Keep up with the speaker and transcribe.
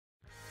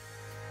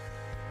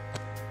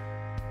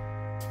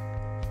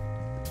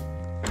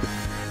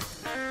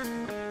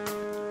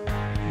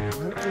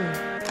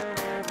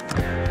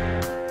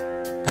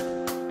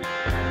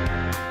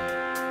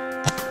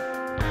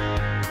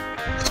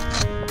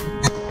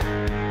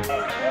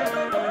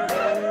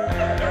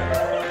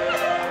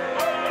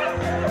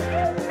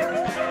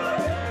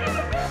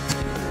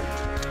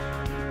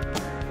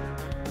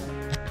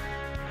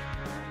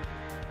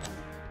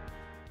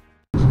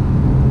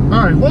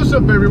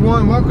What's up,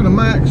 everyone? Welcome to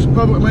Max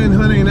Public Land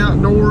Hunting and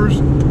Outdoors.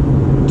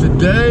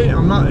 Today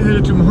I'm not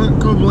headed to my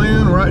hunt club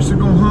land. We're actually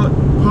going to hunt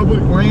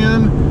public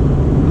land.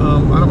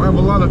 I don't have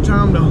a lot of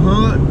time to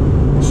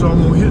hunt, so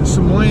I'm going to hit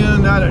some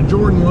land out at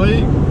Jordan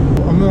Lake.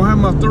 I'm going to have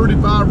my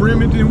 35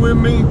 Remington with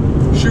me,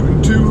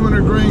 shooting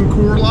 200 Grain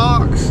Core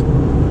Lokts.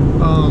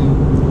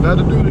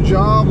 That'll do the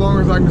job as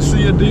long as I can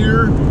see a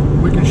deer.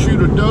 We can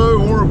shoot a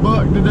doe or a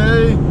buck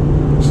today,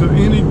 so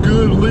any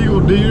good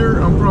legal deer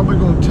I'm probably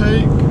going to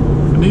take.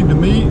 I need to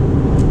meet.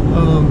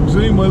 So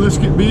anyway, let's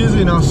get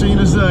busy and I'll see you in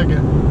a second.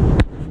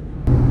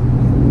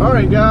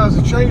 Alright guys,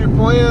 a change of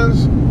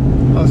plans.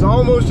 I was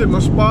almost at my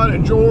spot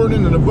at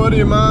Jordan, and a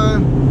buddy of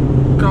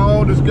mine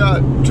called. Has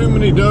got too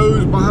many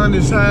does behind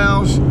his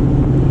house.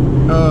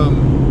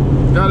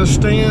 Got a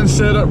stand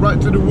set up right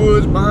to the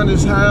woods behind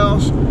his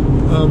house.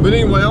 But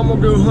anyway, I'm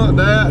gonna go hunt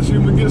that, see if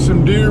we can get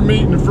some deer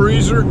meat in the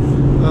freezer.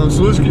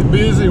 So let's get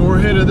busy. We're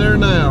headed there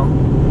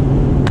now.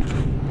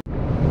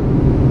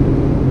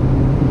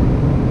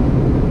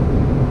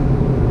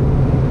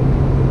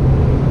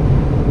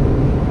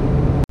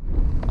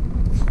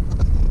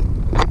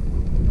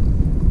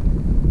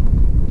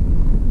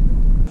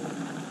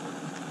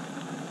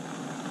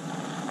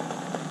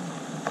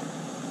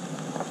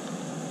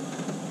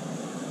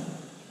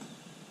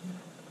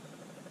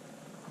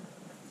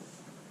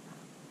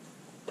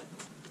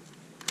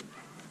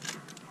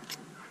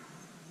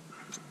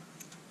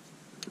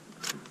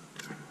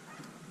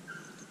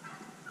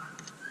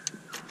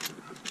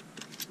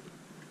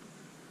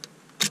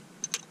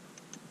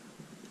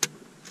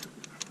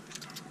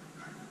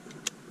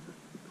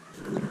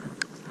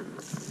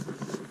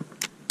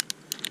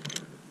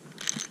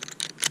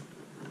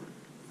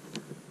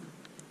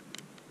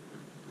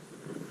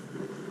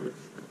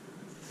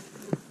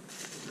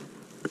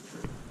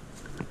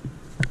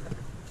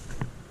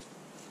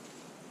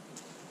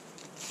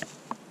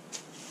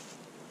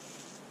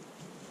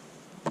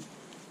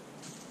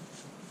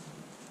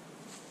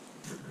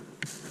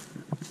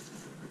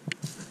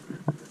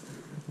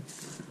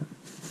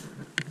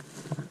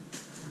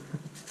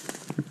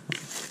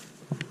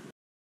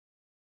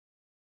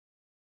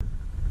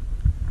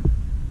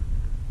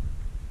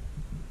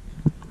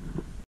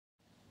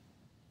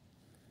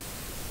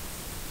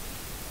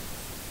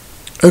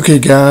 Okay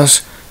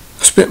guys,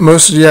 I spent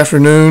most of the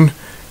afternoon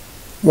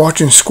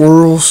watching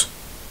squirrels.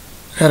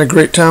 Had a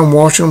great time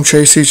watching them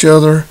chase each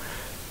other.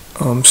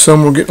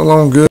 Some were getting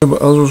along good, but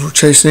others were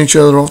chasing each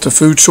other off the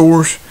food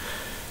source.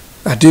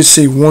 I did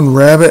see one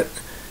rabbit.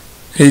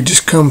 He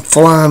just come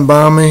flying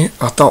by me.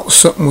 I thought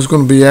something was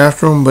going to be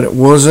after him, but it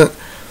wasn't.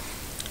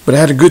 But I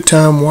had a good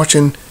time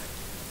watching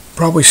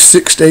probably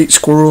 6 to 8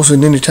 squirrels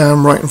at any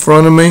time right in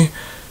front of me.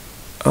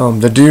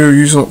 The deer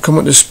usually don't come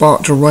at this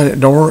spot till right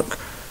at dark.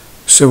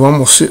 So I'm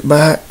going to sit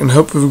back and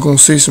hopefully we're going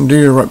to see some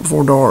deer right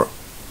before dark.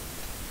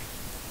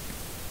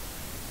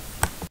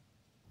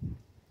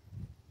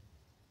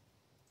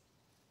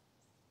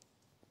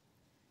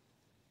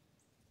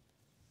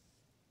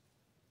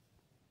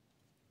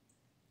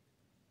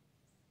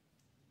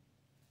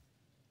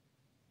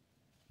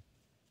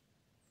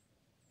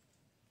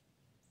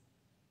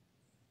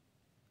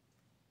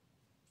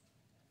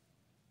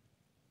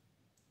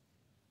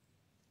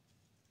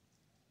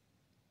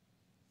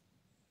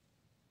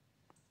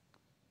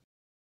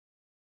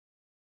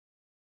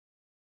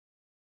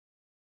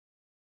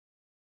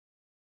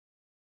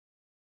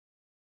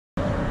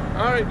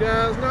 Alright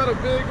guys, not a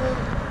big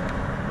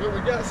one, but we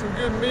got some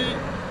good meat.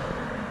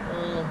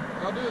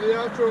 I'll do the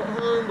outro at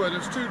home, but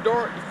it's too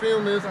dark to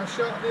film this. I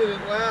shot it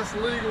at last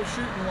legal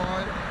shooting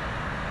light.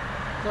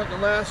 It's like the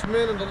last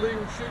minute of the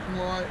legal shooting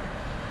light.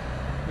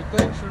 But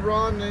thanks to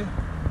Rodney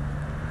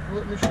for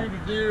letting me shoot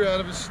a deer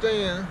out of his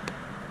stand.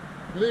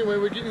 But anyway,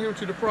 we're getting him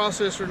to the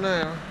processor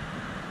now.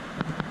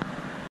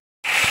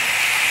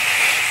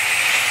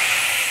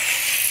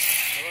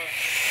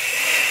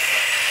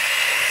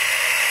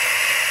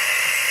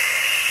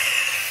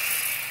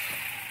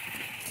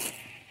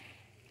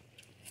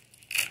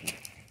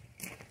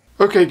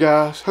 Okay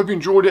guys, hope you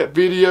enjoyed that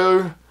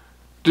video.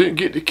 Didn't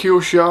get the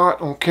kill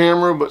shot on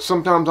camera, but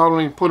sometimes I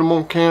don't even put them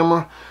on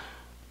camera.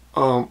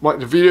 Like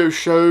the video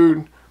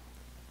showed,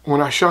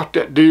 when I shot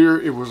that deer,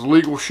 it was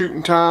legal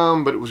shooting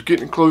time, but it was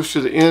getting close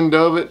to the end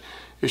of it.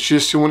 It's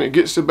just when it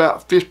gets to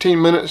about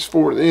 15 minutes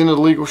for the end of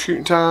the legal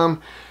shooting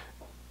time,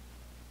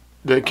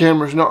 the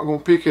camera's not going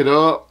to pick it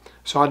up,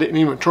 so I didn't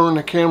even turn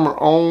the camera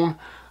on.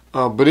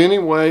 But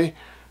anyway,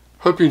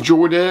 hope you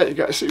enjoyed that. You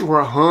got to see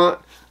where I hunt.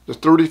 The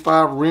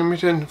 35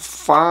 Remington,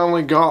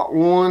 finally got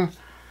one.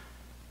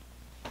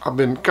 I've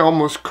been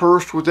almost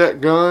cursed with that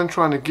gun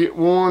trying to get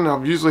one.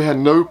 I've usually had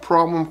no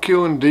problem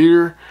killing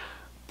deer,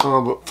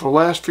 but for the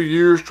last few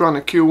years trying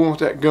to kill one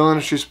with that gun,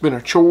 it's just been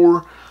a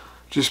chore.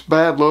 Just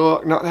bad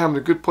luck, not having a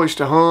good place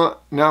to hunt.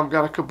 Now I've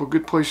got a couple of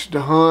good places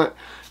to hunt.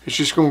 It's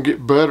just going to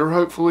get better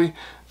hopefully.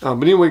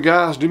 But anyway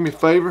guys, do me a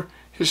favor,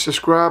 hit the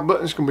subscribe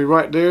button. It's going to be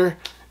right there,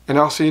 and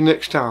I'll see you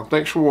next time.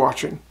 Thanks for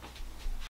watching.